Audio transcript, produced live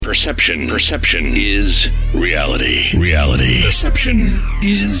Perception is reality. Perception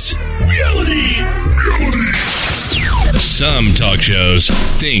is reality. Some talk shows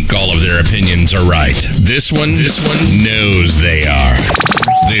think all of their opinions are right. This one knows they are.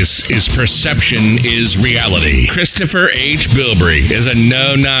 This is Perception is Reality. Christopher H. Bilbrey is a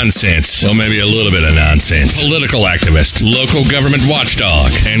no-nonsense, well, maybe a little bit of nonsense, political activist, local government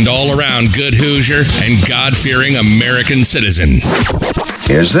watchdog, and all-around good Hoosier and God-fearing American citizen.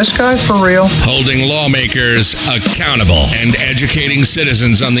 Is this guy for real? Holding lawmakers accountable and educating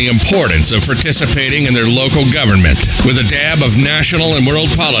citizens on the importance of participating in their local government with a dab of national and world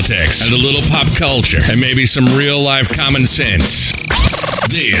politics and a little pop culture and maybe some real-life common sense.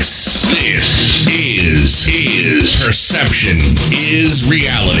 This is Perception is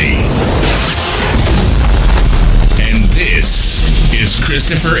Reality. And this is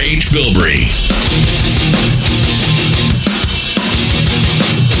Christopher H. Bilbrey.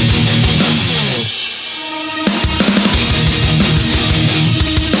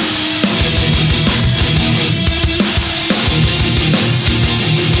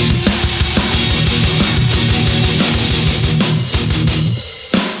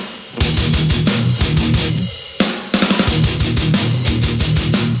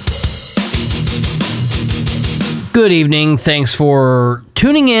 Good evening. Thanks for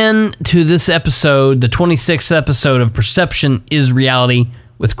tuning in to this episode, the 26th episode of Perception is Reality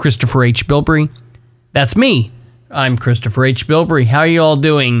with Christopher H. Bilbrey. That's me. I'm Christopher H. Bilbrey. How are you all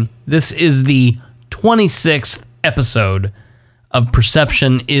doing? This is the 26th episode of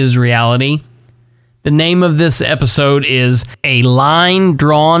Perception is Reality. The name of this episode is A Line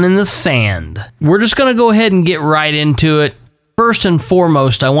Drawn in the Sand. We're just going to go ahead and get right into it. First and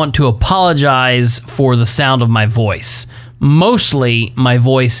foremost, I want to apologize for the sound of my voice. Mostly, my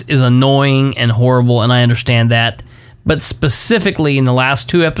voice is annoying and horrible, and I understand that. But specifically, in the last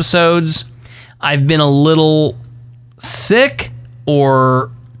two episodes, I've been a little sick,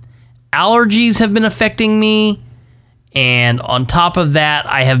 or allergies have been affecting me. And on top of that,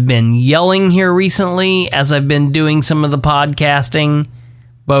 I have been yelling here recently as I've been doing some of the podcasting,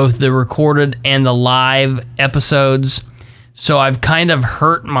 both the recorded and the live episodes. So I've kind of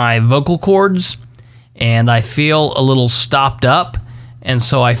hurt my vocal cords, and I feel a little stopped up, and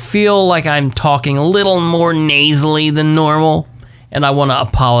so I feel like I'm talking a little more nasally than normal, and I want to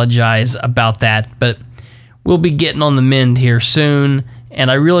apologize about that, but we'll be getting on the mend here soon, and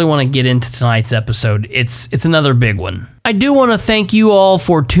I really want to get into tonight's episode. It's another big one. I do want to thank you all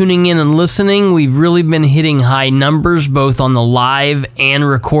for tuning in and listening. We've really been hitting high numbers, both on the live and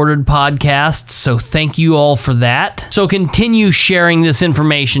recorded podcasts, so thank you all for that. So continue sharing this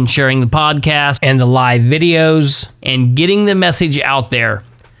information, sharing the podcast and the live videos, and getting the message out there.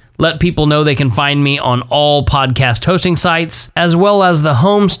 Let people know they can find me on all podcast hosting sites, as well as the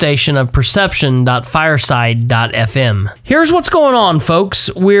home station of perception.fireside.fm. Here's what's going on,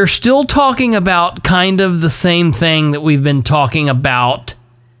 folks. We're still talking about kind of the same thing that we've been talking about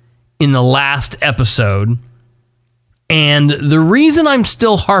in the last episode. And the reason I'm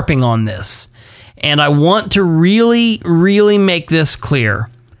still harping on this, and I want to really, really make this clear,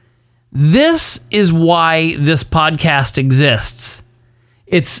 this is why this podcast exists.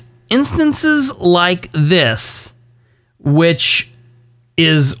 It's instances like this, which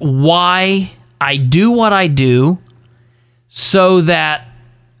is why I do what I do, so that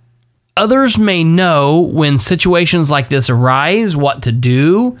others may know when situations like this arise, what to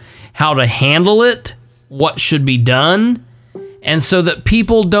do, how to handle it, what should be done, and so that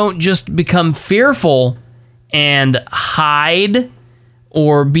people don't just become fearful and hide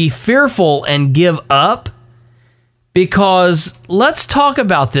or be fearful and give up. Because let's talk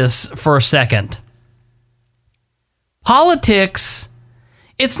about this for a second. Politics,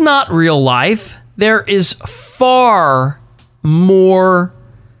 it's not real life. There is far more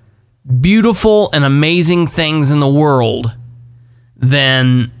beautiful and amazing things in the world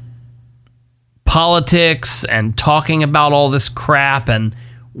than politics and talking about all this crap and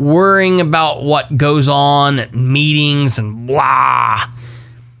worrying about what goes on at meetings and blah.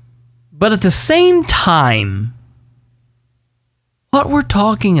 But at the same time, what we're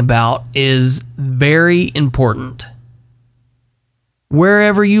talking about is very important.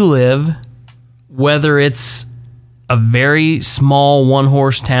 Wherever you live, whether it's a very small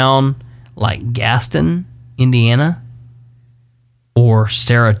one-horse town like Gaston, Indiana, or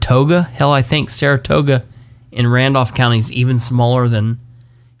Saratoga. Hell, I think Saratoga in Randolph County is even smaller than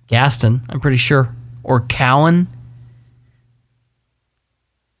Gaston, I'm pretty sure. Or Cowan.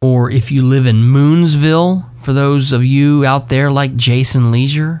 Or if you live in Moonsville, for those of you out there like Jason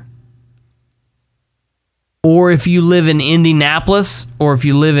Leisure. or if you live in Indianapolis, or if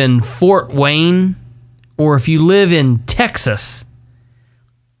you live in Fort Wayne, or if you live in Texas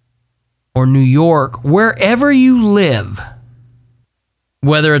or New York, wherever you live,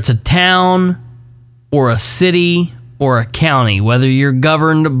 whether it's a town or a city or a county, whether you're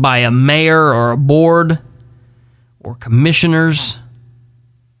governed by a mayor or a board or commissioners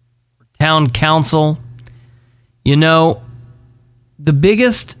or town council, you know, the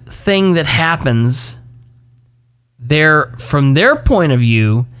biggest thing that happens there from their point of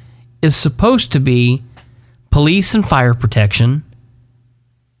view is supposed to be police and fire protection.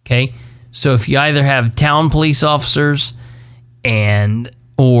 Okay? So if you either have town police officers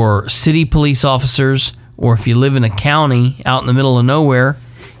or city police officers, or if you live in a county out in the middle of nowhere,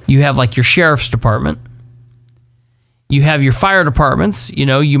 you have like your sheriff's department. You have your fire departments. You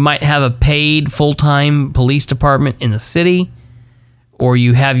know, you might have a paid full-time police department in the city, or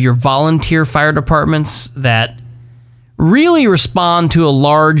you have your volunteer fire departments that really respond to a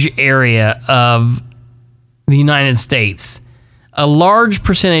large area of the United States. A large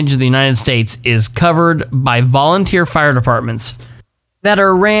percentage of the United States is covered by volunteer fire departments that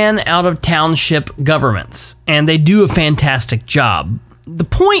are ran out of township governments, and they do a fantastic job. The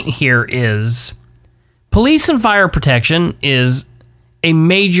point here is police and fire protection is a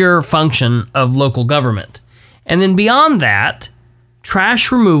major function of local government. And then beyond that,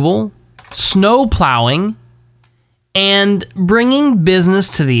 trash removal, snow plowing, and bringing business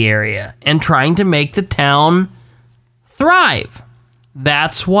to the area and trying to make the town thrive.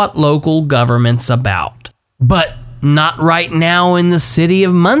 That's what local government's about. But not right now in the city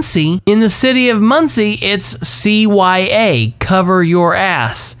of Muncie. In the city of Muncie, it's CYA, cover your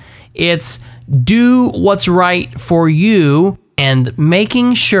ass. It's do what's right for you and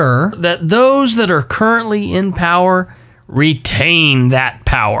making sure that those that are currently in power retain that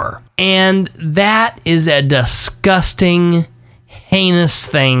power. And that is a disgusting, heinous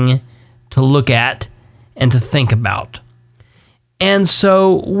thing to look at and to think about. And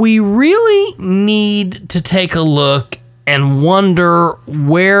so we really need to take a look and wonder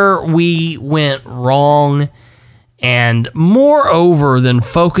where we went wrong. And moreover than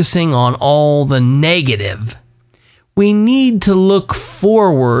focusing on all the negative, we need to look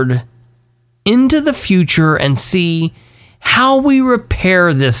forward into the future and see how we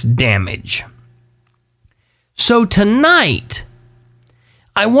repair this damage. So tonight,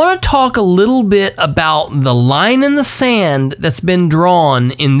 I want to talk a little bit about the line in the sand that's been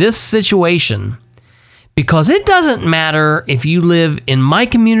drawn in this situation, because it doesn't matter if you live in my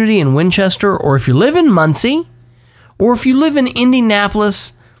community in Winchester, or if you live in Muncie, or if you live in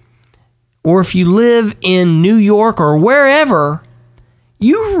Indianapolis, or if you live in New York or wherever.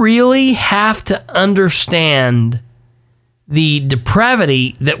 You really have to understand the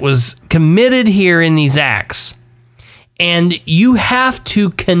depravity that was committed here in these acts. And you have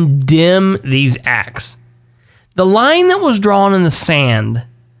to condemn these acts. The line that was drawn in the sand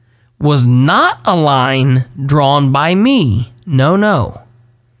was not a line drawn by me. No.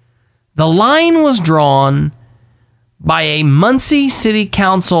 The line was drawn by a Muncie City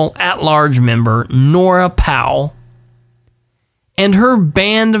Council at-large member, Nora Powell, and her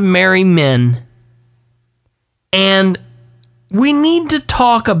band of merry men. And we need to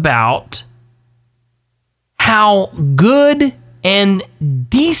talk about how good and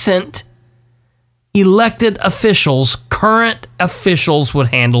decent elected officials, current officials, would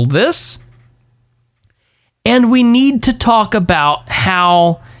handle this. And we need to talk about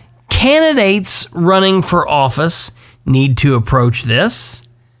how candidates running for office need to approach this.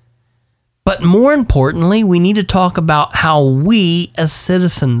 But more importantly, we need to talk about how we as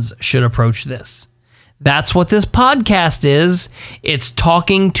citizens should approach this. That's what this podcast is. It's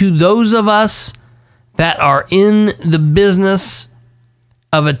talking to those of us that are in the business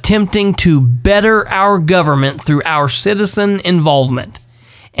of attempting to better our government through our citizen involvement.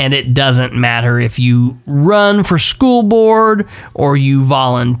 And it doesn't matter if you run for school board, or you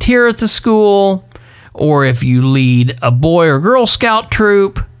volunteer at the school, or if you lead a Boy or Girl Scout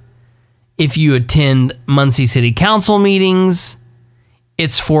troop, if you attend Muncie City Council meetings.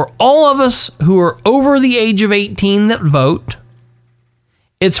 It's for all of us who are over the age of 18 that vote.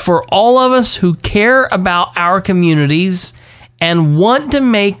 It's for all of us who care about our communities and want to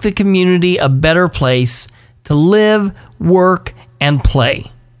make the community a better place to live, work, and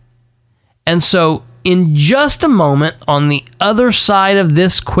play. And so, in just a moment, on the other side of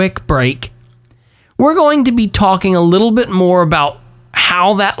this quick break, we're going to be talking a little bit more about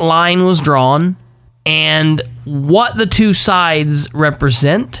how that line was drawn and what the two sides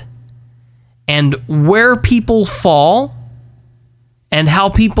represent and where people fall and how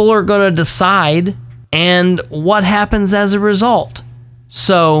people are going to decide and what happens as a result.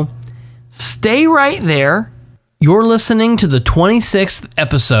 So stay right there. You're listening to the 26th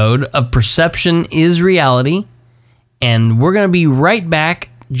episode of Perception is Reality, and we're going to be right back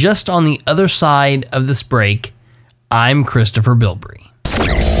just on the other side of this break. I'm Christopher Bilbrey.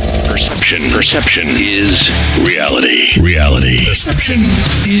 Perception is reality. Reality. Perception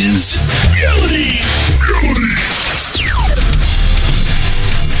is reality. Reality.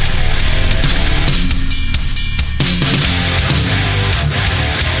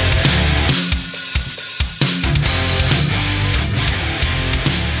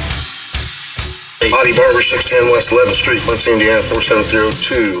 Audie Barber, 610 West 11th Street, Muncie, Indiana,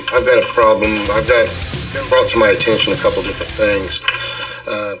 47302. I've got a problem. Been brought to my attention a couple different things.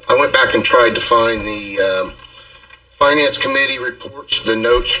 I went back and tried to find the Finance Committee reports, the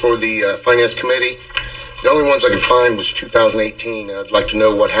notes for the Finance Committee. The only ones I could find was 2018. I'd like to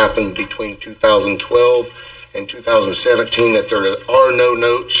know what happened between 2012 and 2017, that there are no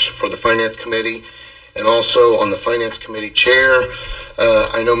notes for the Finance Committee. And also on the Finance Committee chair,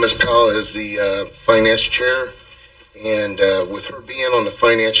 I know Ms. Powell is the Finance Chair, and with her being on the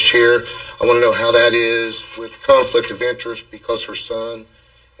Finance Chair, I want to know how that is with conflict of interest, because her son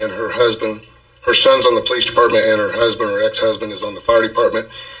and her husband, her son's on the police department and her husband, her ex-husband, is on the fire department,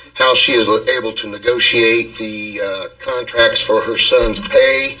 how she is able to negotiate the contracts for her son's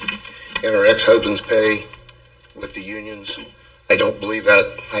pay and her ex-husband's pay with the unions. I don't believe that.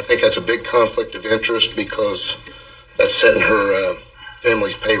 I think that's a big conflict of interest, because that's setting her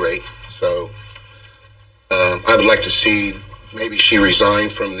family's pay rate. So I would like to see maybe she resign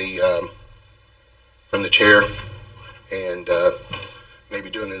from the chair, and maybe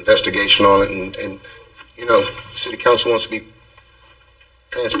do an investigation on it. And you know, City Council wants to be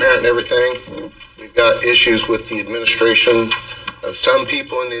transparent and everything. We've got issues with the administration, of some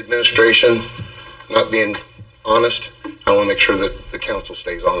people in the administration not being honest. I want to make sure that the council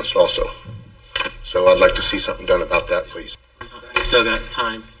stays honest also. So I'd like to see something done about that, please. I still got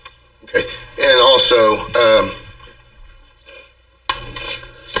time. Okay. And also, I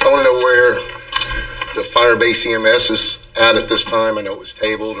want to know where the fire-based EMS is at this time. I know it was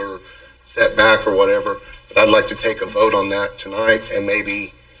tabled or set back or whatever, but I'd like to take a vote on that tonight and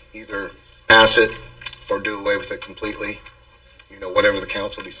maybe either pass it or do away with it completely. You know, whatever the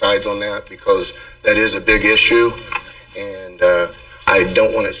council decides on that, because that is a big issue, and I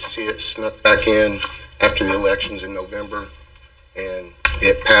don't want to see it snuck back in after the elections in November and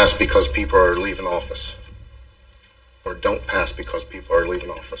it pass because people are leaving office, or don't pass because people are leaving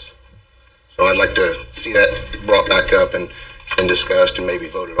office. So I'd like to see that brought back up and discussed and maybe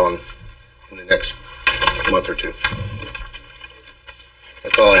voted on in the next month or two.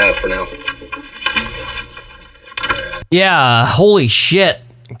 That's all I have for now. Yeah, holy shit.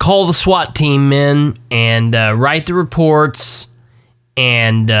 Call the SWAT team, men, and write the reports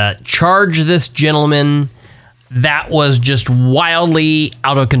and charge this gentleman. That was just wildly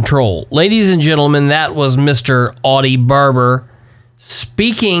out of control. Ladies and gentlemen, that was Mr. Audie Barber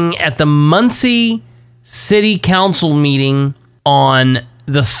speaking at the Muncie City Council meeting on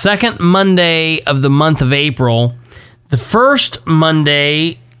the second Monday of the month of April. The first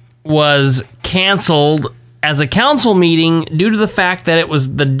Monday was canceled as a council meeting due to the fact that it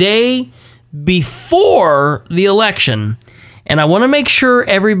was the day before the election. And I want to make sure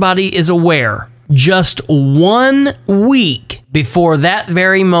everybody is aware. Just 1 week before that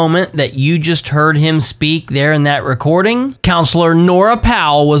very moment that you just heard him speak there in that recording, Counselor Nora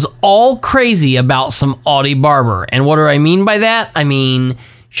Powell was all crazy about some Audie Barber. And what do I mean by that? I mean,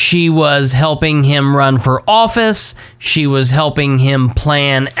 she was helping him run for office. She was helping him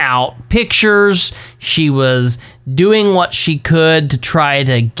plan out pictures. She was doing what she could to try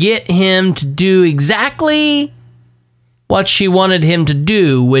to get him to do exactly what she wanted him to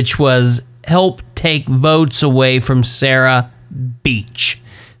do, which was help take votes away from Sarah Beach.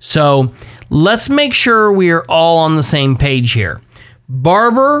 So let's make sure we are all on the same page here.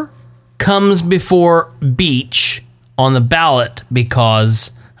 Barber comes before Beach on the ballot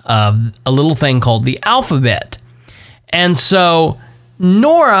because of a little thing called the alphabet. And so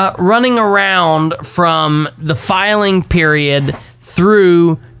Nora running around from the filing period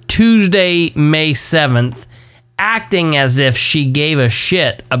through Tuesday, May 7th, acting as if she gave a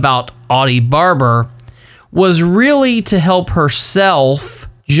shit about Audie Barber, was really to help herself,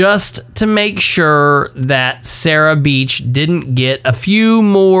 just to make sure that Sarah Beach didn't get a few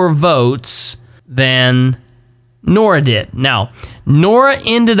more votes than Nora did. Now, Nora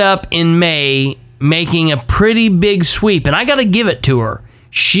ended up in May making a pretty big sweep, and I got to give it to her.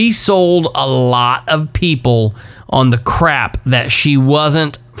 She sold a lot of people on the crap that she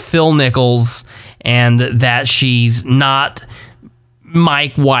wasn't Phil Nichols and that she's not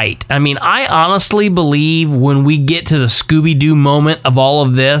Mike White. I mean, I honestly believe when we get to the Scooby-Doo moment of all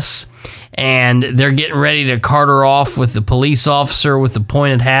of this, and they're getting ready to cart her off with the police officer with the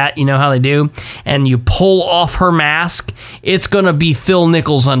pointed hat, you know how they do, and you pull off her mask, it's going to be Phil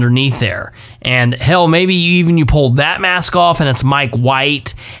Nichols underneath there. And hell, maybe you pulled that mask off and it's Mike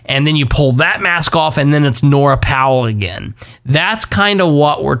White, and then you pull that mask off and then it's Nora Powell again. That's kind of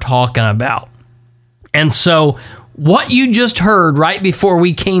what we're talking about. And so what you just heard right before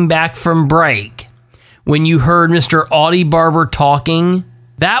we came back from break, when you heard Mr. Audie Barber talking,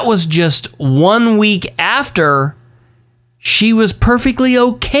 that was just 1 week after she was perfectly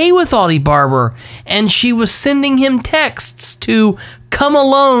okay with Audie Barber, and she was sending him texts to come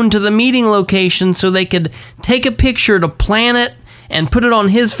alone to the meeting location so they could take a picture to plan it and put it on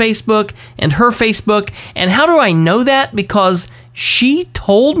his Facebook and her Facebook. And how do I know that? Because she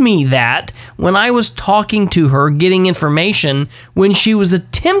told me that when I was talking to her, getting information, when she was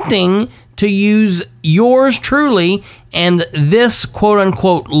attempting to use yours truly and this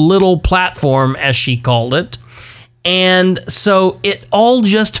quote-unquote little platform, as she called it. And so it all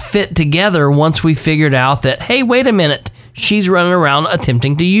just fit together once we figured out that, hey, wait a minute, she's running around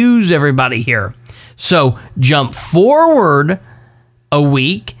attempting to use everybody here. So jump forward a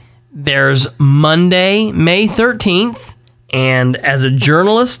week, there's Monday, May 13th, and as a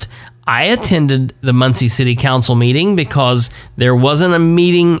journalist, I attended the Muncie City Council meeting because there wasn't a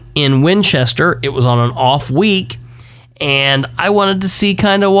meeting in Winchester. It was on an off week, and I wanted to see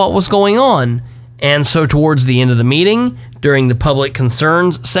kind of what was going on. And so towards the end of the meeting, during the public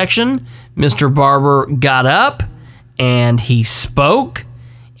concerns section, Mr. Barber got up and he spoke,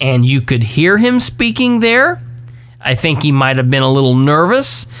 and you could hear him speaking there. I think he might have been a little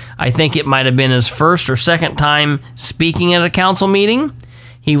nervous. I think it might have been his first or second time speaking at a council meeting.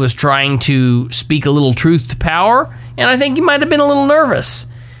 He was trying to speak a little truth to power, and I think he might have been a little nervous.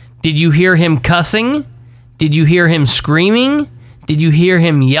 Did you hear him cussing? Did you hear him screaming? Did you hear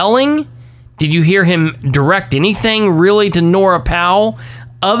him yelling? Did you hear him direct anything really to Nora Powell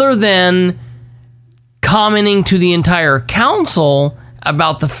other than commenting to the entire council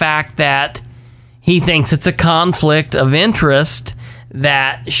about the fact that he thinks it's a conflict of interest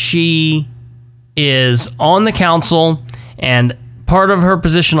that she is on the council, and part of her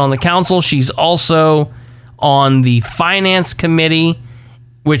position on the council, she's also on the finance committee,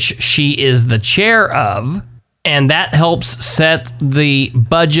 which she is the chair of, and that helps set the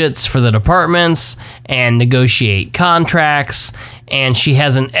budgets for the departments and negotiate contracts. And she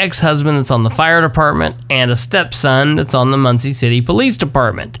has an ex-husband that's on the fire department and a stepson that's on the Muncie City Police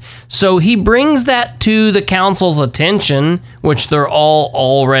Department. So he brings that to the council's attention, which they're all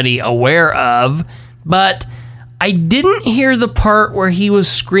already aware of, but I didn't hear the part where he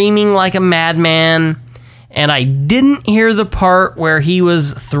was screaming like a madman, and I didn't hear the part where he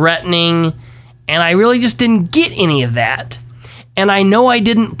was threatening, and I really just didn't get any of that. And I know I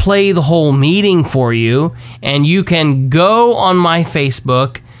didn't play the whole meeting for you, and you can go on my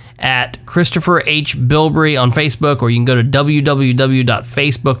Facebook at Christopher H. Bilbrey on Facebook, or you can go to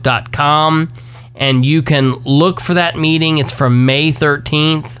www.facebook.com, and you can look for that meeting. It's from May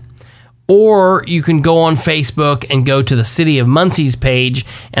 13th. Or you can go on Facebook and go to the City of Muncie's page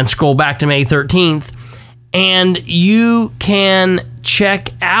and scroll back to May 13th, and you can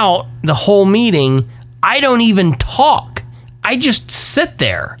check out the whole meeting. I don't even talk. I just sit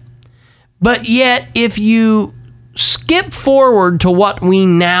there. But yet, if you skip forward to what we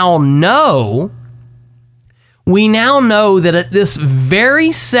now know that at this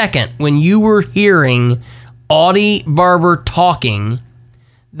very second when you were hearing Audie Barber talking,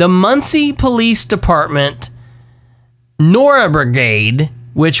 the Muncie Police Department Nora Brigade,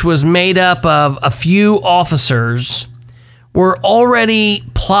 which was made up of a few officers, were already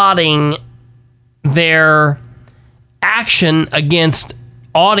plotting their action against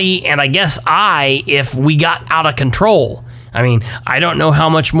Audie and I guess if we got out of control. I mean, I don't know how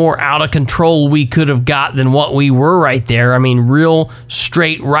much more out of control we could have got than what we were right there. I mean, real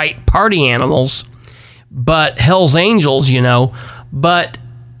straight right party animals, but Hell's Angels, you know. But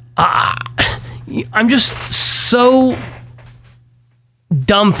I'm just so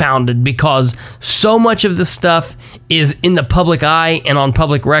dumbfounded because so much of this stuff is in the public eye and on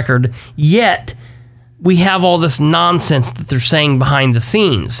public record, yet we have all this nonsense that they're saying behind the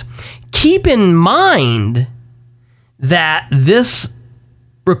scenes. Keep in mind that this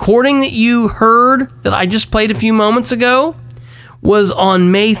recording that you heard that I just played a few moments ago was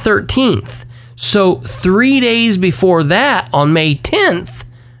on May 13th. So 3 days before that, on May 10th,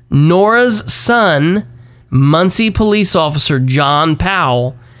 Nora's son, Muncie police officer John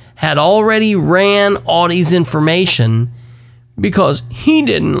Powell, had already ran Audie's information because he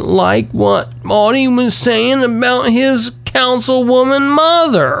didn't like what Audie was saying about his councilwoman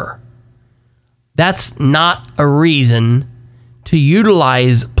mother. That's not a reason to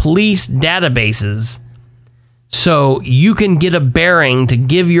utilize police databases so you can get a bearing to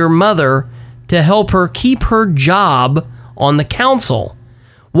give your mother to help her keep her job on the council.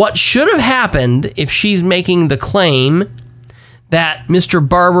 What should have happened if she's making the claim that Mr.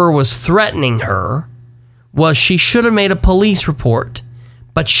 Barber was threatening her was she should have made a police report.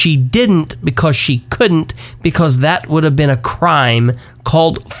 But she didn't because she couldn't, because that would have been a crime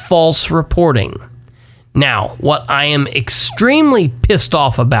called false reporting. Now, what I am extremely pissed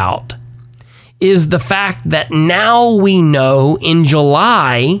off about is the fact that now we know in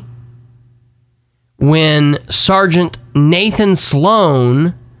July, when Sergeant Nathan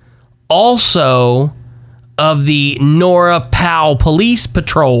Sloan, also of the Nora Powell Police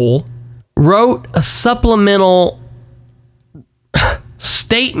Patrol, wrote a supplemental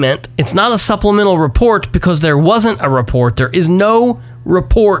statement. It's not a supplemental report because there wasn't a report. There is no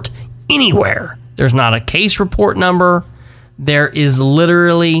report anywhere. There's not a case report number. There is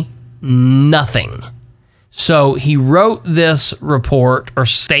literally nothing. So he wrote this report or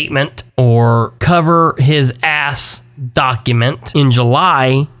statement or cover his ass document in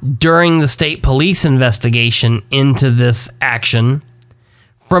July during the state police investigation into this action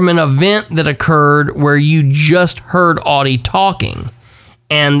from an event that occurred where you just heard Audie talking.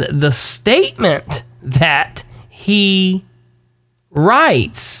 And the statement that he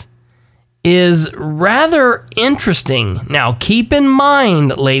writes is rather interesting. Now, keep in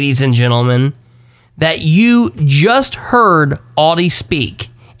mind, ladies and gentlemen, that you just heard Audie speak,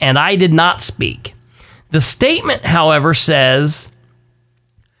 and I did not speak. The statement, however, says,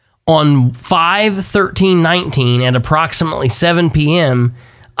 on 5/13/19 at approximately 7 p.m.,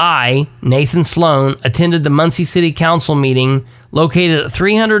 I, Nathan Sloan, attended the Muncie City Council meeting located at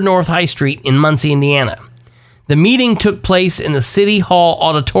 300 North High Street in Muncie, Indiana. The meeting took place in the City Hall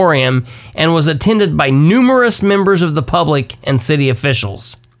auditorium and was attended by numerous members of the public and city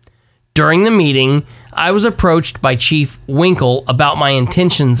officials. During the meeting, I was approached by Chief Winkle about my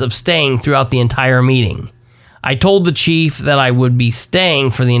intentions of staying throughout the entire meeting. I told the chief that I would be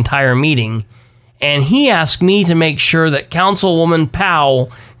staying for the entire meeting, and he asked me to make sure that Councilwoman Powell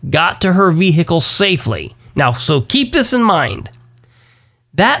got to her vehicle safely. Now, so keep this in mind.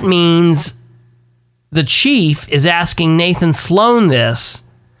 That means the chief is asking Nathan Sloan this,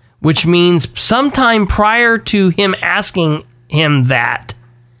 which means sometime prior to him asking him that,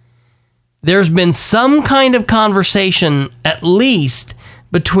 there's been some kind of conversation, at least,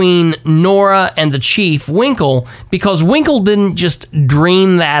 between Nora and the chief, Winkle, because Winkle didn't just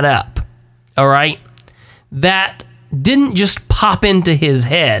dream that up, all right? That didn't just pop into his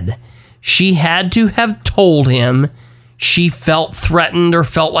head. She had to have told him she felt threatened or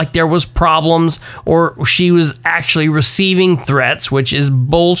felt like there was problems, or she was actually receiving threats, which is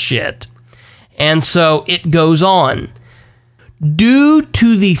bullshit. And so it goes on. Due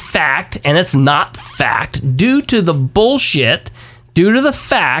to the fact, and it's not fact, due to the bullshit, due to the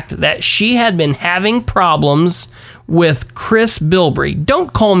fact that she had been having problems with Chris Bilbrey.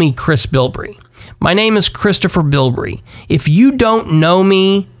 Don't call me Chris Bilbrey. My name is Christopher Bilbrey. If you don't know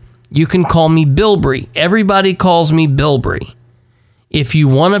me, you can call me Bilbrey. Everybody calls me Bilbrey. If you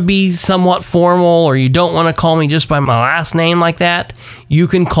want to be somewhat formal or you don't want to call me just by my last name like that, you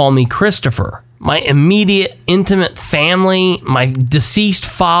can call me Christopher. My immediate, intimate family, my deceased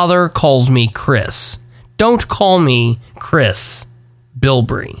father calls me Chris. Don't call me Chris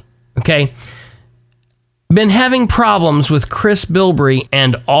Bilbrey, okay? Been having problems with Chris Bilbrey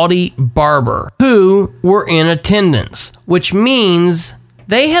and Audie Barber, who were in attendance, which means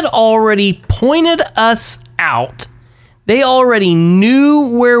they had already pointed us out. They already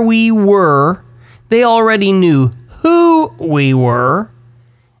knew where we were. They already knew who we were.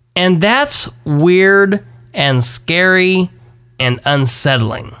 And that's weird and scary and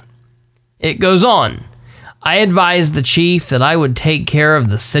unsettling. It goes on. I advised the chief that I would take care of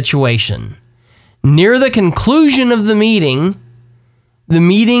the situation. Near the conclusion of the meeting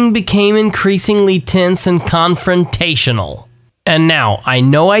became increasingly tense and confrontational. And now, I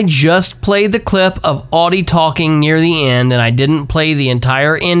know I just played the clip of Audie talking near the end, and I didn't play the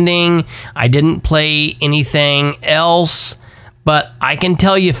entire ending. I didn't play anything else. But I can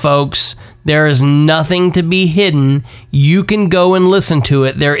tell you, folks, there is nothing to be hidden. You can go and listen to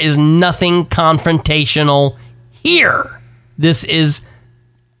it. There is nothing confrontational here. This is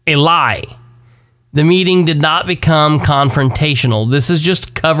a lie. The meeting did not become confrontational. This is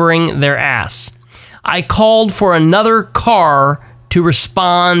just covering their ass. I called for another car to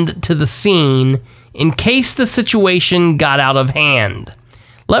respond to the scene in case the situation got out of hand.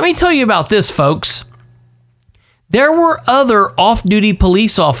 Let me tell you about this, folks. There were other off-duty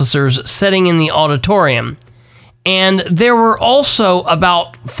police officers sitting in the auditorium, and there were also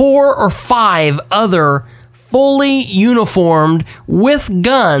about 4 or 5 other fully uniformed with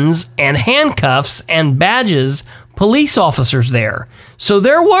guns and handcuffs and badges police officers there. So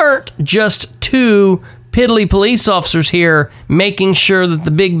there weren't just 2 piddly police officers here making sure that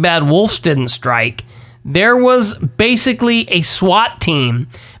the big bad wolves didn't strike. There was basically a SWAT team.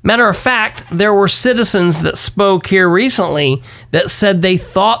 Matter of fact, there were citizens that spoke here recently that said they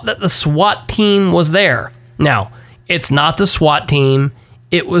thought that the SWAT team was there. Now, it's not the SWAT team.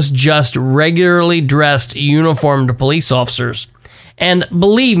 It was just regularly dressed, uniformed police officers. And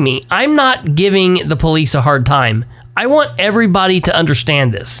believe me, I'm not giving the police a hard time. I want everybody to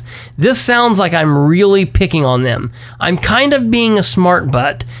understand this. This sounds like I'm really picking on them. I'm kind of being a smart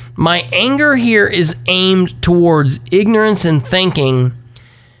butt. My anger here is aimed towards ignorance and thinking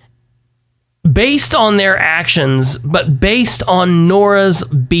based on their actions, but based on Nora's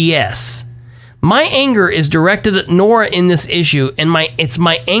BS. My anger is directed at Nora in this issue, and it's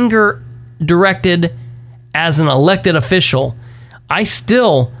my anger directed as an elected official. I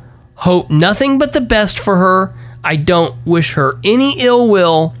still hope nothing but the best for her. I don't wish her any ill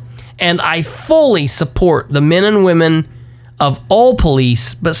will, and I fully support the men and women of all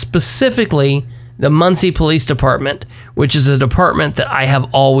police, but specifically the Muncie Police Department, which is a department that I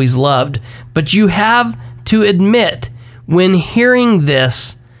have always loved. But you have to admit, when hearing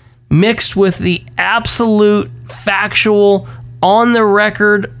this, mixed with the absolute factual,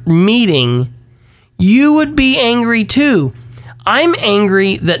 on-the-record meeting, you would be angry too. I'm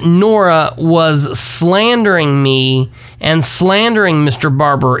angry that Nora was slandering me and slandering Mr.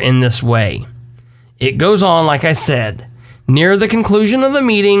 Barber in this way. It goes on, like I said. Near the conclusion of the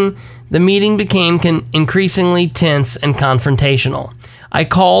meeting became increasingly tense and confrontational. I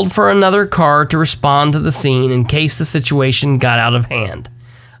called for another car to respond to the scene in case the situation got out of hand.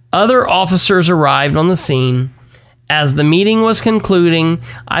 Other officers arrived on the scene. As the meeting was concluding,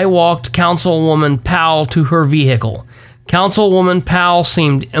 I walked Councilwoman Powell to her vehicle. Councilwoman Powell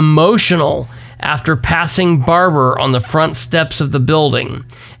seemed emotional after passing Barber on the front steps of the building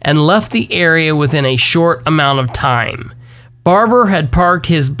and left the area within a short amount of time. Barber had parked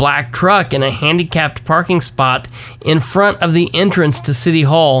his black truck in a handicapped parking spot in front of the entrance to City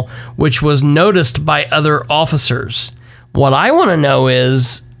Hall, which was noticed by other officers. What I want to know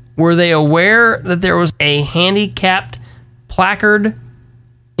is, were they aware that there was a handicapped placard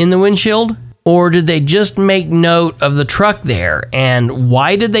in the windshield? Or did they just make note of the truck there? And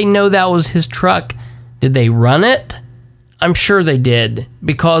why did they know that was his truck? Did they run it? I'm sure they did,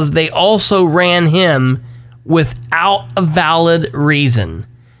 because they also ran him without a valid reason.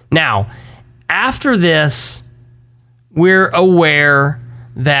 Now, after this, we're aware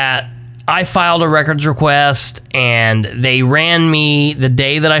that I filed a records request, and they ran me the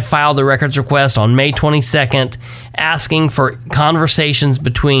day that I filed the records request on May 22nd, asking for conversations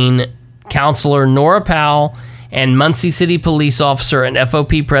between Counselor Nora Powell and Muncie City Police Officer and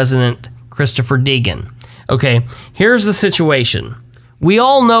FOP President Christopher Deegan. Okay, here's the situation. We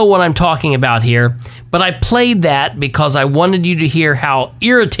all know what I'm talking about here, but I played that because I wanted you to hear how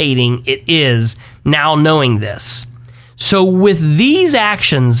irritating it is now knowing this. So with these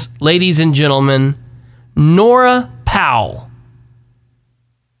actions, ladies and gentlemen, Nora Powell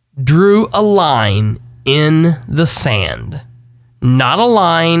drew a line in the sand. Not a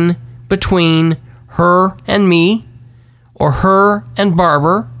line between her and me, or her and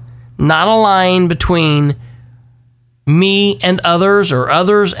Barber. Not a line between me and others, or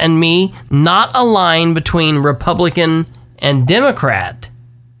others and me. Not a line between Republican and Democrat,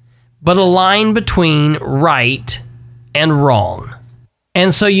 but a line between right and wrong.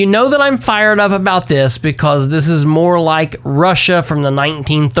 And so you know that I'm fired up about this because this is more like Russia from the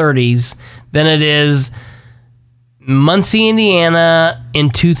 1930s than it is Muncie, Indiana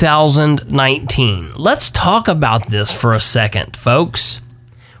in 2019. Let's talk about this for a second, folks.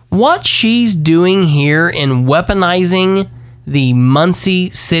 What she's doing here in weaponizing the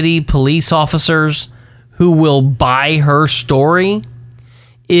Muncie City police officers who will buy her story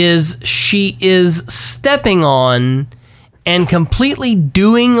is she is stepping on and completely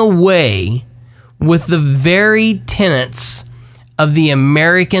doing away with the very tenets of the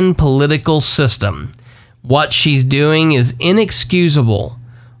American political system. What she's doing is inexcusable.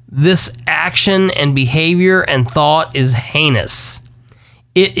 This action and behavior and thought is heinous.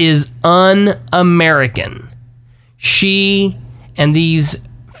 It is un-American. She and these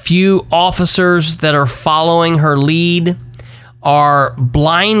few officers that are following her lead are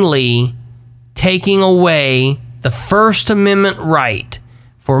blindly taking away the First Amendment right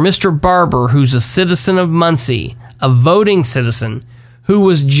for Mr. Barber, who's a citizen of Muncie, a voting citizen, who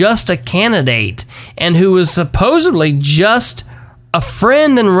was just a candidate and who was supposedly just a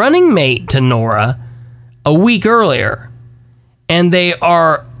friend and running mate to Nora a week earlier. And they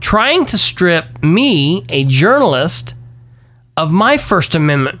are trying to strip me, a journalist, of my First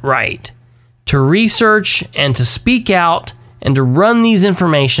Amendment right to research and to speak out and to run these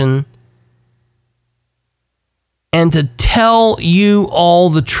information and to tell you all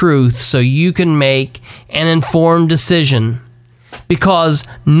the truth so you can make an informed decision. Because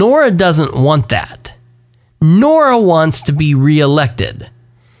Nora doesn't want that. Nora wants to be reelected.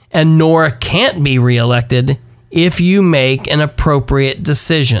 And Nora can't be reelected if you make an appropriate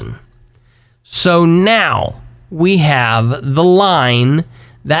decision. So now we have the line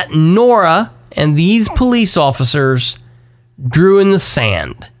that Nora and these police officers drew in the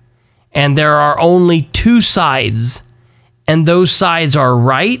sand. And there are only two sides, and those sides are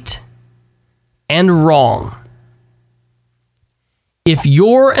right and wrong. If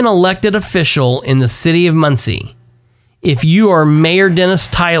you're an elected official in the city of Muncie, if you are Mayor Dennis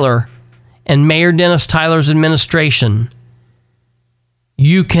Tyler and Mayor Dennis Tyler's administration,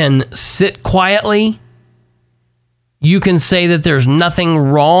 you can sit quietly. You can say that there's nothing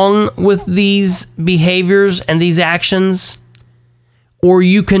wrong with these behaviors and these actions. Or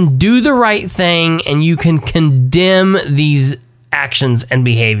you can do the right thing and you can condemn these actions and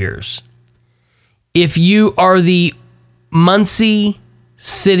behaviors. If you are the Muncie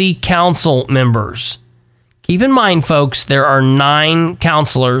City Council members, keep in mind, folks, there are 9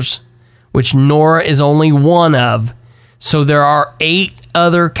 councilors, which Nora is only one of, so there are 8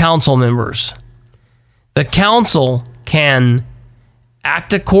 other council members. The council can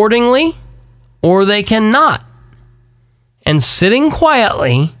act accordingly or they cannot. And sitting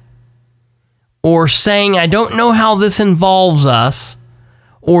quietly or saying, I don't know how this involves us,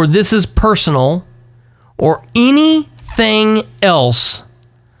 or this is personal, or anything else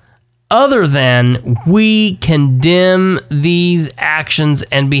other than we condemn these actions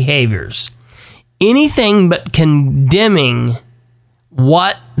and behaviors. Anything but condemning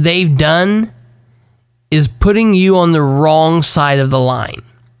what they've done is putting you on the wrong side of the line.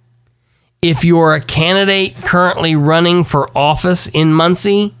 If you're a candidate currently running for office in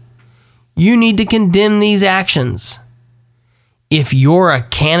Muncie, you need to condemn these actions. If you're a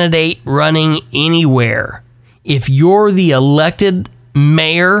candidate running anywhere, if you're the elected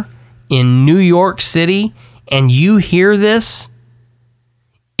mayor in New York City and you hear this,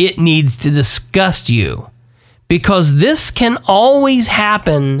 it needs to disgust you, because this can always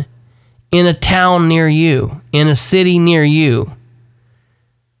happen in a town near you, in a city near you.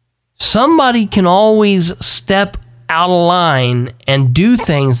 Somebody can always step out of line and do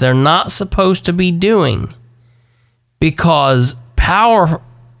things they're not supposed to be doing, because power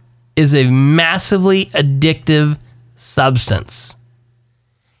is a massively addictive substance.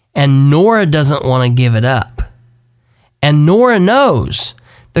 And Nora doesn't want to give it up. And Nora knows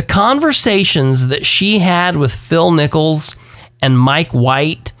the conversations that she had with Phil Nichols and Mike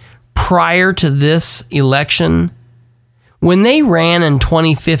White prior to this election, when they ran in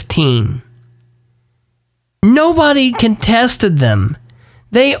 2015, nobody contested them.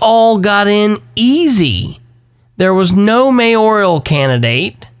 They all got in easy. There was no mayoral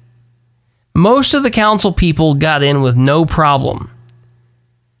candidate. Most of the council people got in with no problem.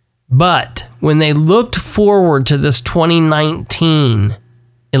 But when they looked forward to this 2019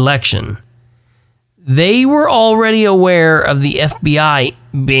 election, they were already aware of the FBI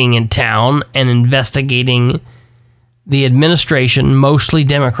being in town and investigating the administration, mostly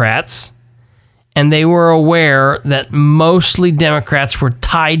Democrats, and they were aware that mostly Democrats were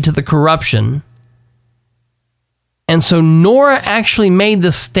tied to the corruption. And so Nora actually made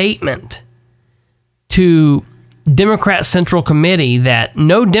the statement to Democrat Central Committee that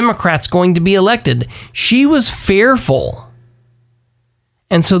no Democrat's going to be elected. She was fearful.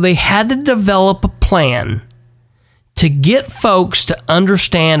 And so they had to develop a plan to get folks to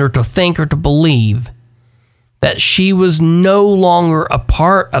understand or to think or to believe that she was no longer a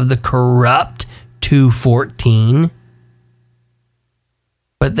part of the corrupt 214,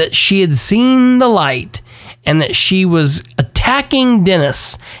 but that she had seen the light and that she was attacking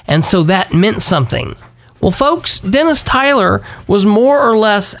Dennis, and so that meant something. Well, folks, Dennis Tyler was more or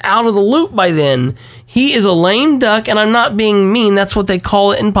less out of the loop by then. He is a lame duck, and I'm not being mean. That's what they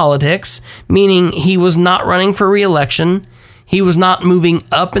call it in politics, meaning he was not running for re-election. He was not moving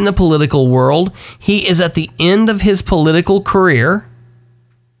up in the political world. He is at the end of his political career.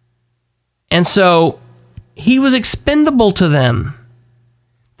 And so he was expendable to them.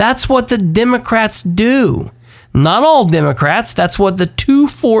 That's what the Democrats do. Not all Democrats. That's what the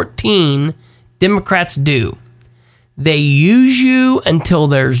 214 Democrats do. They use you until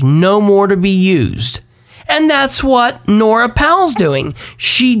there's no more to be used. And that's what Nora Powell's doing.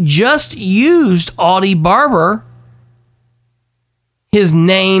 She just used Audie Barber, his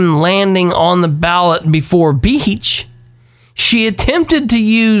name landing on the ballot before Beach. She attempted to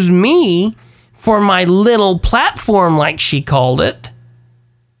use me for my little platform, like she called it.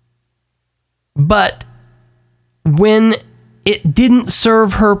 But when it didn't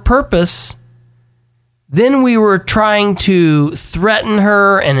serve her purpose, then we were trying to threaten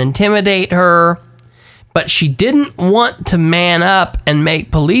her and intimidate her, but she didn't want to man up and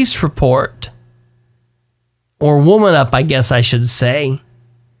make police report, or woman up, I guess I should say,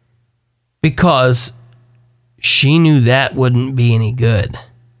 because she knew that wouldn't be any good.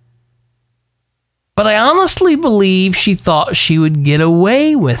 But I honestly believe she thought she would get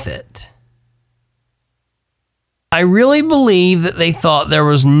away with it. I really believe that they thought there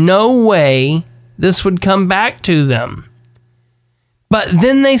was no way this would come back to them. But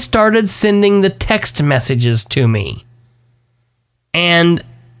then they started sending the text messages to me. And,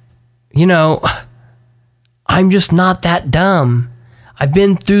 you know, I'm just not that dumb. I've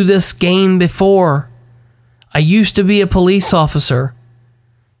been through this game before. I used to be a police officer.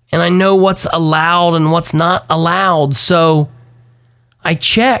 And I know what's allowed and what's not allowed. So I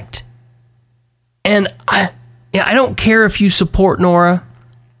checked. And I don't care if you support Nora.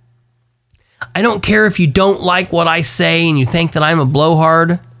 I don't care if you don't like what I say and you think that I'm a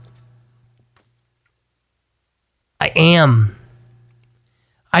blowhard. I am.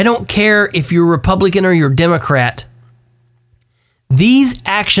 I don't care if you're Republican or you're Democrat. These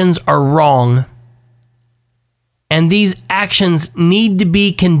actions are wrong. And these actions need to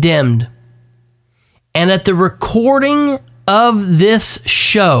be condemned. And at the recording of this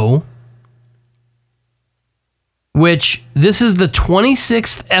show, which this is the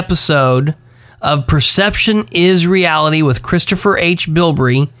 26th episode of Perception is Reality with Christopher H.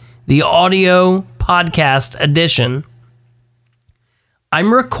 Bilbrey, the audio podcast edition.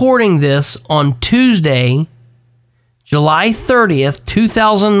 I'm recording this on Tuesday, July 30th,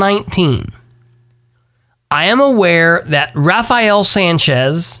 2019. I am aware that Rafael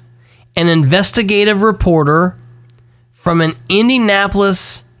Sanchez, an investigative reporter from an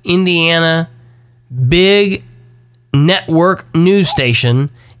Indianapolis, Indiana, big network news station,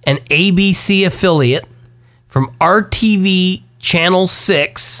 an ABC affiliate from RTV Channel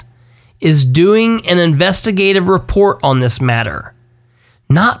 6, is doing an investigative report on this matter.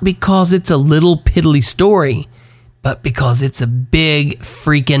 Not because it's a little piddly story, but because it's a big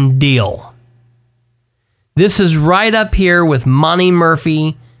freaking deal. This is right up here with Monty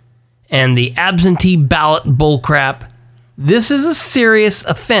Murphy and the absentee ballot bullcrap. This is a serious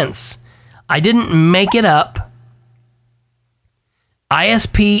offense. I didn't make it up.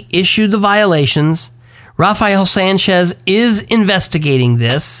 ISP issued the violations. Rafael Sanchez is investigating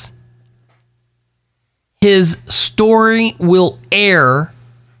this. His story will air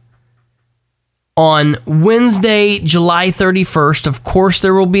on Wednesday, July 31st. Of course,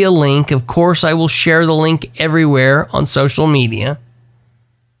 there will be a link. Of course, I will share the link everywhere on social media.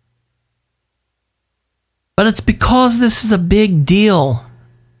 But it's because this is a big deal.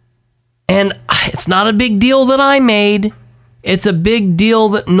 And it's not a big deal that I made. It's a big deal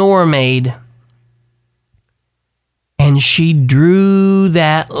that Nora made. And she drew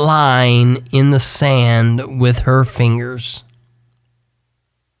that line in the sand with her fingers.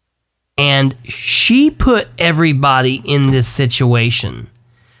 And she put everybody in this situation.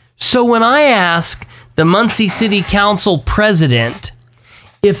 So when I ask the Muncie City Council president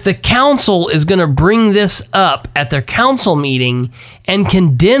if the council is going to bring this up at their council meeting and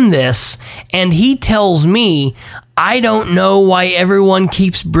condemn this, and he tells me, I don't know why everyone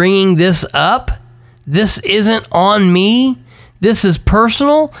keeps bringing this up. This isn't on me. This is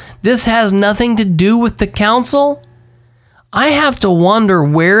personal. This has nothing to do with the council. I have to wonder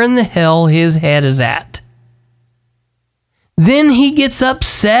where in the hell his head is at. Then he gets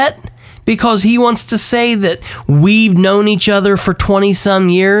upset because he wants to say that we've known each other for 20-some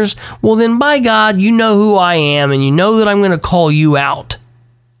years. Well, then, by God, you know who I am, and you know that I'm going to call you out.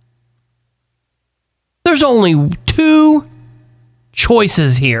 There's only two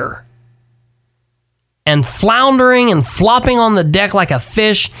choices here. And floundering and flopping on the deck like a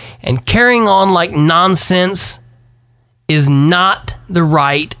fish and carrying on like nonsense is not the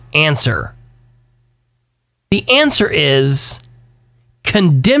right answer. The answer is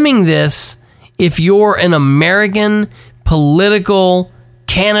condemning this if you're an American political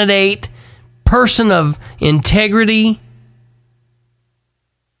candidate, person of integrity,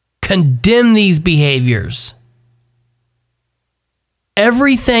 condemn these behaviors.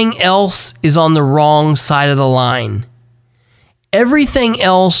 Everything else is on the wrong side of the line. Everything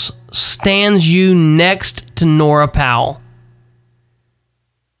else stands you next to Nora Powell.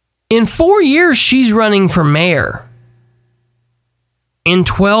 In 4 years, she's running for mayor. In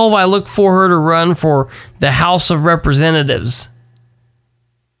 12, I look for her to run for the House of Representatives.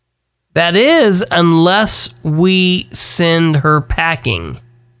 That is, unless we send her packing,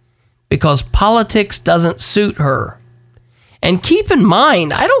 because politics doesn't suit her. And keep in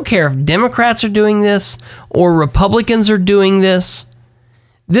mind, I don't care if Democrats are doing this or Republicans are doing this.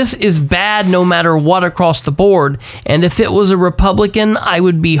 This is bad no matter what across the board. And if it was a Republican, I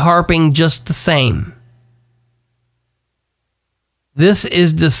would be harping just the same. This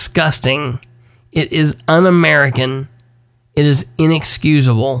is disgusting. It is un-American. It is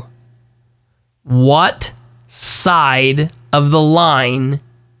inexcusable. What side of the line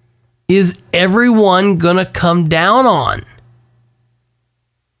is everyone gonna come down on?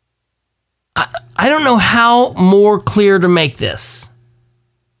 I don't know how more clear to make this.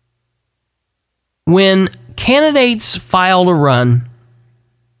 When candidates file to run,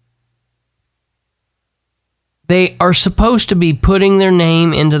 they are supposed to be putting their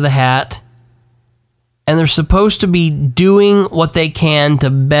name into the hat, and they're supposed to be doing what they can to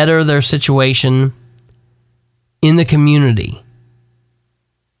better their situation in the community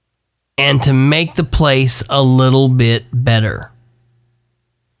and to make the place a little bit better.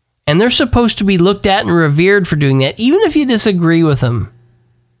 And they're supposed to be looked at and revered for doing that, even if you disagree with them.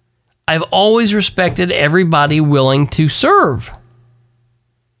 I've always respected everybody willing to serve.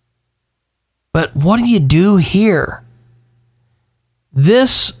 But what do you do here?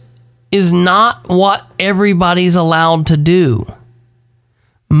 This is not what everybody's allowed to do.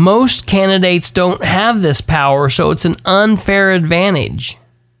 Most candidates don't have this power, so it's an unfair advantage.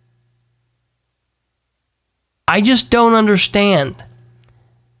 I just don't understand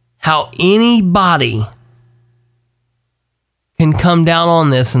how anybody can come down on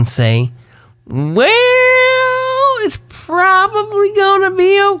this and say, well, it's probably gonna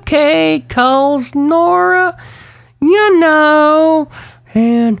be okay, 'cause Nora, you know,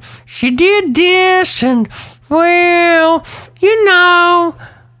 and she did this, and, well, you know,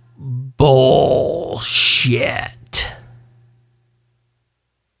 bullshit.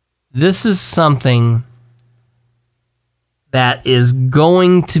 This is something that is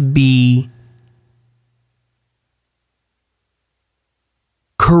going to be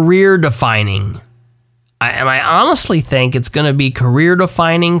career defining. And I honestly think it's going to be career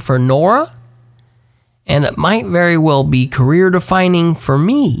defining for Nora, and it might very well be career defining for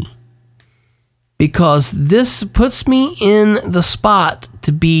me, because this puts me in the spot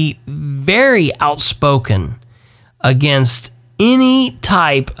to be very outspoken against any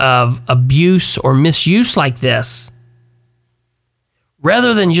type of abuse or misuse like this,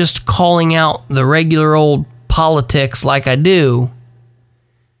 rather than just calling out the regular old politics like I do.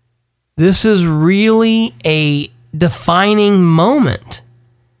 This is really a defining moment.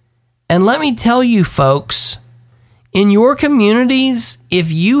 And let me tell you, folks, in your communities,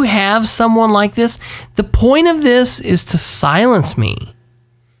 if you have someone like this, the point of this is to silence me.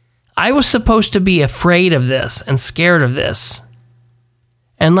 I was supposed to be afraid of this and scared of this.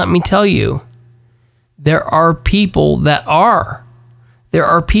 And let me tell you, there are people that are. There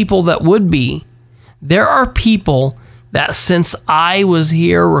are people that would be. There are people that, since I was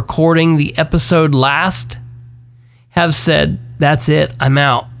here recording the episode last, have said, that's it, I'm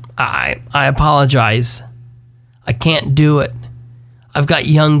out. I apologize. I can't do it. I've got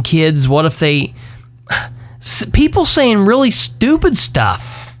young kids. What if they... People saying really stupid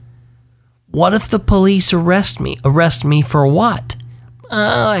stuff. What if the police arrest me? Arrest me for what?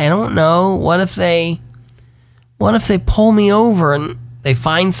 I don't know. What if they pull me over and they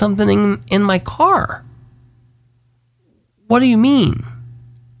find something in my car? What do you mean?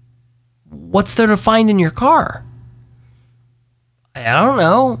 What's there to find in your car? I don't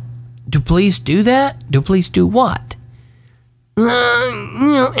know. Do police do that? Do police do what?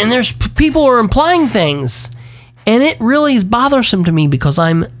 And there's people who are implying things. And it really is bothersome to me, because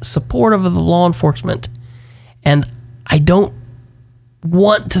I'm supportive of the law enforcement. And I don't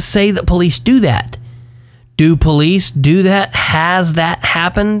want to say that police do that. Do police do that? Has that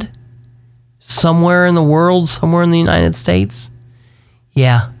happened somewhere in the world, somewhere in the United States?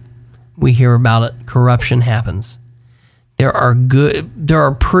 Yeah, we hear about it. Corruption happens. There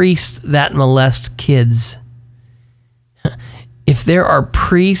are priests that molest kids. If there are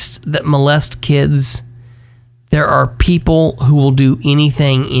priests that molest kids, There are people who will do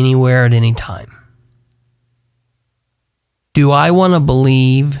anything, anywhere, at any time. Do I want to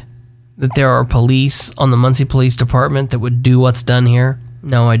believe that there are police on the Muncie Police Department that would do what's done here?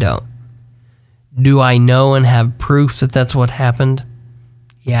 No, I don't. Do I know and have proof that that's what happened?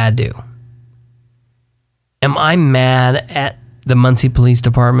 Yeah, I do. Am I mad at the Muncie Police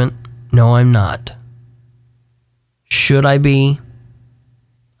Department? No, I'm not. Should I be?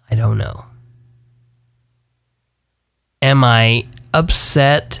 I don't know. Am I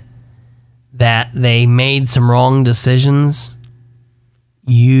upset that they made some wrong decisions?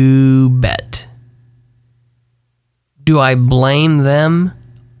 You bet. Do I blame them?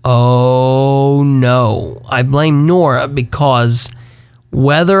 Oh, no. I blame Nora because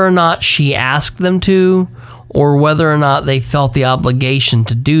whether or not she asked them to, or whether or not they felt the obligation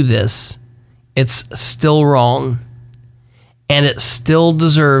to do this, it's still wrong. And it still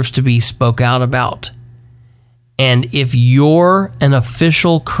deserves to be spoke out about. And if you're an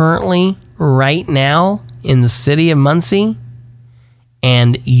official currently, right now, in the city of Muncie,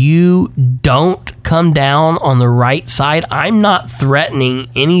 and you don't come down on the right side, I'm not threatening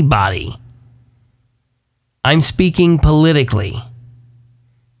anybody. I'm speaking politically.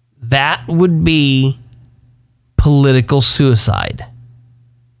 That would be political suicide.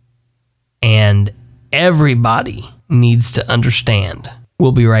 And everybody needs to understand.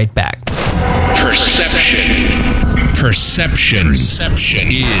 We'll be right back. Perception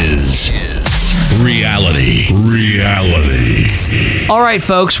is reality. All right,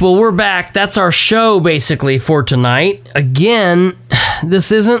 folks. Well, we're back. That's our show, basically, for tonight. Again,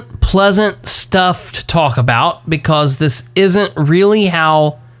 this isn't pleasant stuff to talk about because this isn't really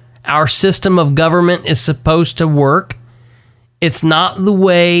how our system of government is supposed to work. It's not the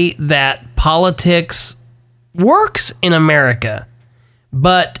way that politics works in America,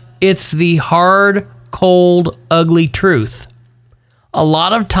 but it's the hard, cold, ugly truth. A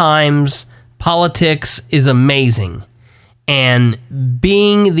lot of times, politics is amazing, and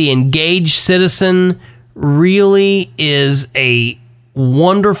being the engaged citizen really is a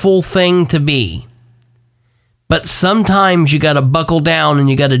wonderful thing to be. But sometimes you got to buckle down and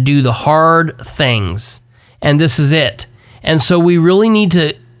you got to do the hard things, and this is it. And so we really need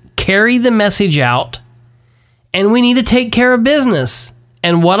to carry the message out, and we need to take care of business.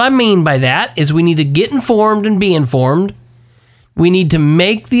 And what I mean by that is we need to get informed and be informed. We need to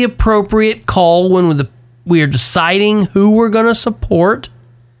make the appropriate call when we are deciding who we're going to support.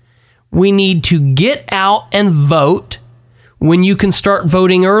 We need to get out and vote. When you can start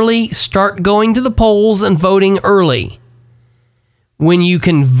voting early, start going to the polls and voting early. When you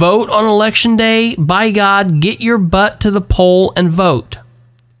can vote on election day, by God, get your butt to the poll and vote.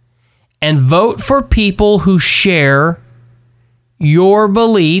 And vote for people who share your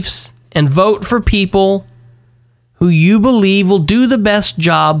beliefs, and vote for people who you believe will do the best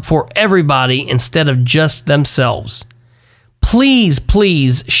job for everybody instead of just themselves. Please,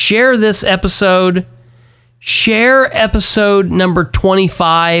 please share this episode. Share episode number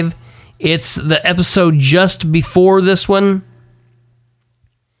 25. It's the episode just before this one.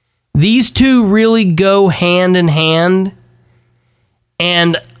 These two really go hand in hand.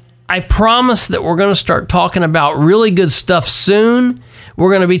 And I promise that we're going to start talking about really good stuff soon. We're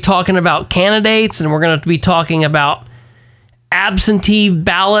going to be talking about candidates, and we're going to be talking about absentee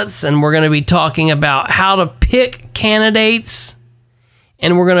ballots, and we're going to be talking about how to pick candidates,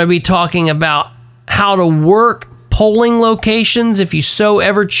 and we're going to be talking about how to work polling locations if you so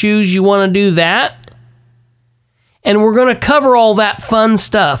ever choose you want to do that. And we're going to cover all that fun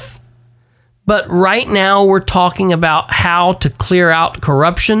stuff. But right now we're talking about how to clear out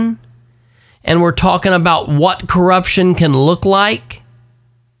corruption, and we're talking about what corruption can look like.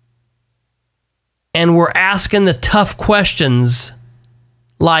 And we're asking the tough questions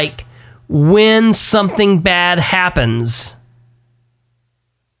like, when something bad happens,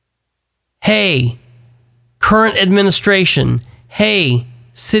 hey, current administration, hey,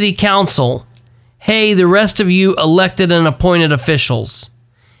 city council, hey, the rest of you elected and appointed officials,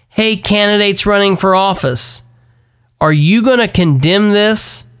 hey, candidates running for office, are you going to condemn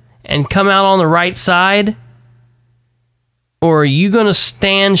this and come out on the right side? Or are you going to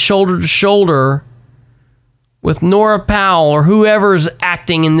stand shoulder to shoulder with Nora Powell or whoever's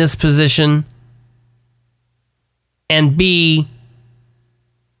acting in this position and be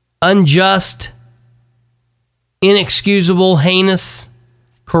unjust, inexcusable, heinous,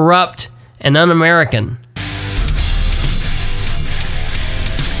 corrupt, and un-American?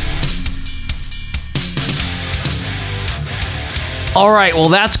 All right, well,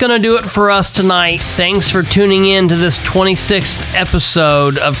 that's going to do it for us tonight. Thanks for tuning in to this 26th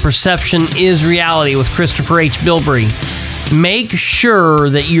episode of Perception is Reality with Christopher H. Bilbrey. Make sure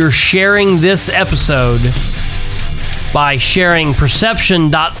that you're sharing this episode by sharing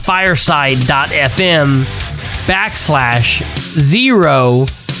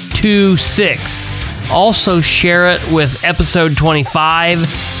perception.fireside.fm/026. Also share it with episode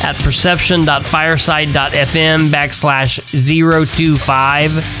 25 at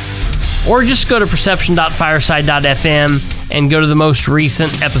perception.fireside.fm/025. Or just go to perception.fireside.fm and go to the most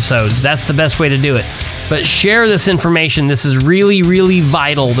recent episodes. That's the best way to do it. But share this information. This is really, really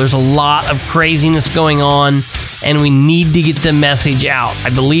vital. There's a lot of craziness going on, and we need to get the message out.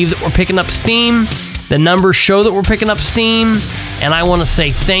 I believe that we're picking up steam. The numbers show that we're picking up steam, and I want to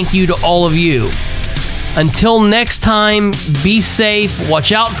say thank you to all of you. Until next time, be safe,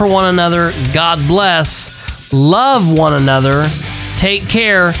 watch out for one another, God bless, love one another, take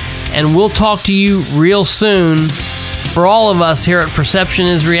care, and we'll talk to you real soon. For all of us here at Perception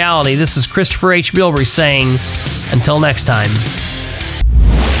is Reality, this is Christopher H. Bilbrey saying, until next time.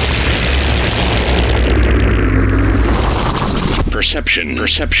 Perception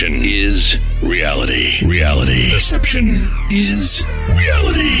is reality. Reality. Perception is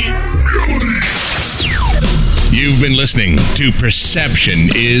reality. You've been listening to Perception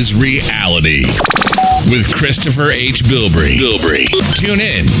is Reality with Christopher H. Bilbrey. Tune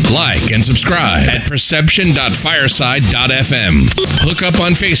in, like, and subscribe at perception.fireside.fm. Hook up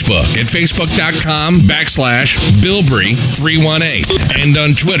on Facebook at facebook.com/Bilbrey318 and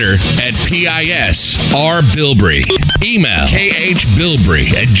on Twitter at PISRBilbrey. Email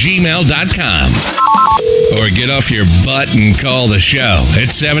khbilbrey@gmail.com. Or get off your butt and call the show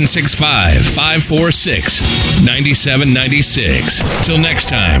at 765-546-9796. Till next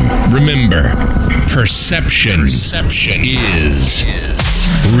time, remember, perception is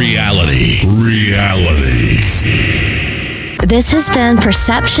reality. This has been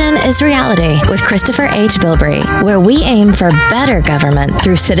Perception is Reality with Christopher H. Bilbrey, where we aim for better government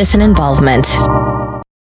through citizen involvement.